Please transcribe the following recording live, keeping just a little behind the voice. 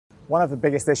One of the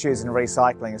biggest issues in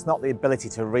recycling is not the ability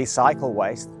to recycle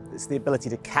waste, it's the ability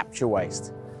to capture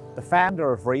waste. The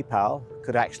founder of RePal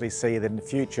could actually see that in the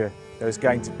future there was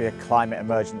going to be a climate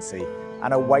emergency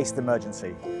and a waste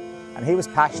emergency. And he was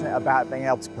passionate about being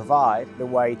able to provide the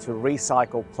way to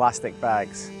recycle plastic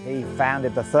bags. He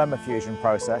founded the thermofusion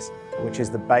process, which is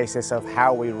the basis of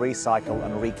how we recycle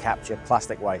and recapture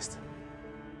plastic waste.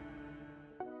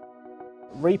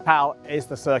 RePal is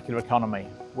the circular economy.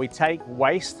 We take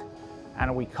waste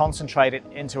and we concentrate it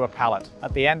into a pallet.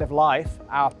 At the end of life,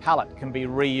 our pallet can be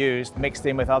reused, mixed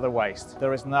in with other waste.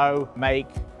 There is no make,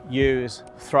 use,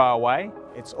 throw away.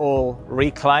 It's all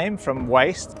reclaim from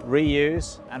waste,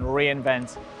 reuse and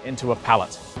reinvent into a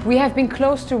pallet. We have been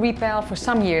close to RePal for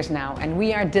some years now, and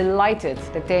we are delighted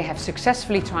that they have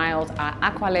successfully trialed our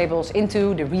aqua labels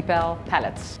into the RePal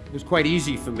pallets. It was quite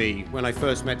easy for me when I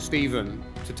first met Stephen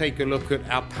to take a look at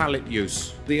our pallet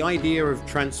use. The idea of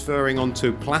transferring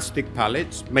onto plastic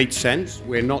pallets made sense.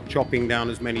 We're not chopping down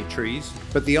as many trees,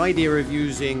 but the idea of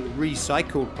using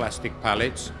recycled plastic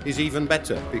pallets is even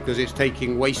better because it's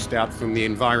taking waste out from the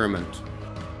environment.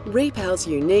 RePal's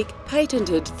unique,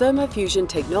 patented thermofusion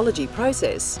technology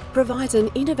process provides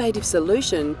an innovative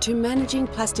solution to managing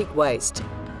plastic waste.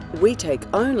 We take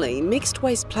only mixed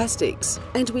waste plastics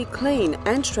and we clean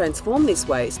and transform this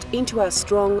waste into our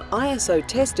strong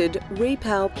ISO-tested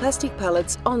RePal plastic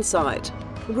pallets on site.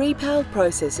 RePal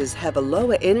processes have a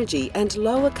lower energy and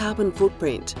lower carbon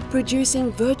footprint,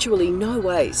 producing virtually no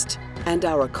waste, and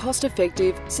are a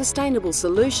cost-effective, sustainable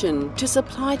solution to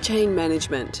supply chain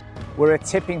management. We're a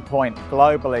tipping point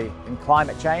globally in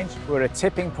climate change. We're a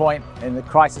tipping point in the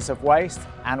crisis of waste,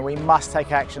 and we must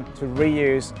take action to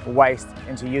reuse waste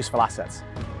into useful assets.